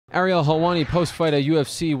Ariel Helwani post-fight at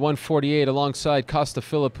UFC 148 alongside Costa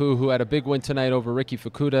Philippou, who had a big win tonight over Riki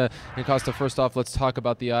Fukuda. And Costa, first off, let's talk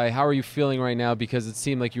about the eye. How are you feeling right now? Because it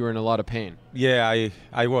seemed like you were in a lot of pain. Yeah,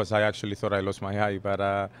 I was. I actually thought I lost my eye,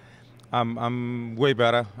 but I'm way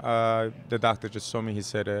better. The doctor just told me, he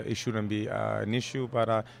said it shouldn't be an issue,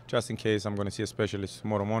 but just in case, I'm going to see a specialist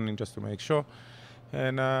tomorrow morning just to make sure.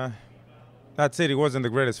 And that's it. It wasn't the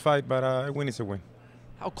greatest fight, but a win is a win.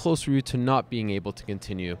 How close were you to not being able to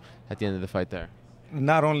continue at the end of the fight there?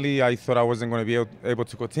 Not only I thought I wasn't going to be able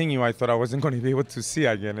to continue, I thought I wasn't going to be able to see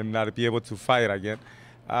again and not be able to fight again.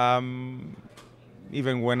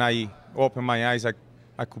 Even when I opened my eyes,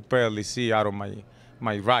 I could barely see out of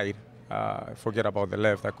my right. Forget about the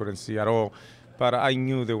left, I couldn't see at all. But I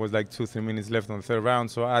knew there was like 2-3 minutes left on the third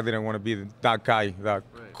round, so I didn't want to be that guy that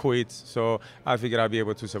quits. So I figured I'd be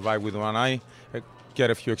able to survive with one eye,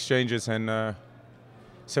 get a few exchanges, and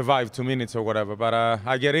survive 2 minutes or whatever. But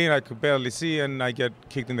I get in, I could barely see, and I get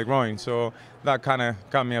kicked in the groin. So that kind of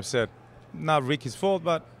got me upset. Not Riki's fault,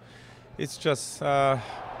 but it's just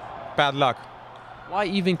bad luck. Why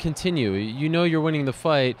even continue? You know you're winning the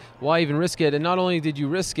fight. Why even risk it? And not only did you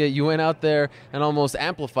risk it, you went out there and almost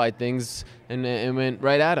amplified things and went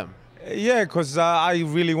right at him. Yeah, because I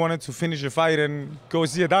really wanted to finish the fight and go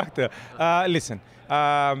see a doctor. Listen,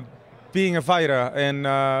 being a fighter, and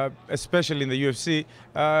especially in the UFC,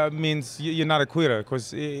 means you're not a quitter.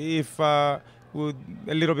 Because if with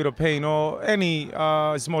a little bit of pain or any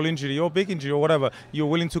small injury or big injury or whatever, you're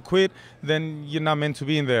willing to quit, then you're not meant to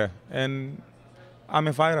be in there. And I'm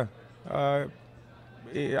a fighter. I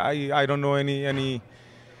don't know anything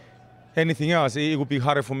else. It would be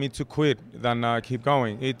harder for me to quit than keep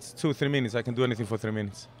going. It's 2-3 minutes. I can do anything for 3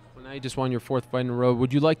 minutes. Well, now you just won your 4th fight in a row.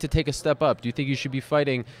 Would you like to take a step up? Do you think you should be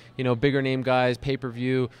fighting, bigger name guys,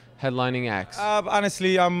 pay-per-view, headlining acts?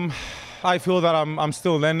 Honestly, I feel that I'm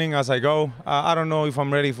still learning as I go. I don't know if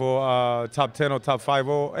I'm ready for top 10 or top 5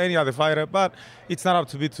 or any other fighter, but it's not up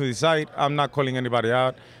to me to decide. I'm not calling anybody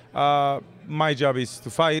out. My job is to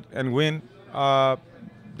fight and win. The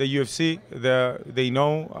UFC, they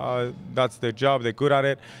know that's their job. They're good at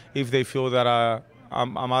it. If they feel that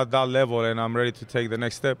I'm at that level and I'm ready to take the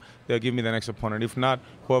next step, they'll give me the next opponent. If not,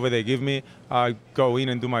 whoever they give me, I go in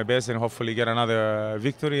and do my best and hopefully get another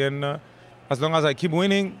victory. And as long as I keep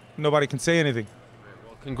winning, nobody can say anything.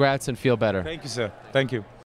 Well, congrats and feel better. Thank you, sir. Thank you.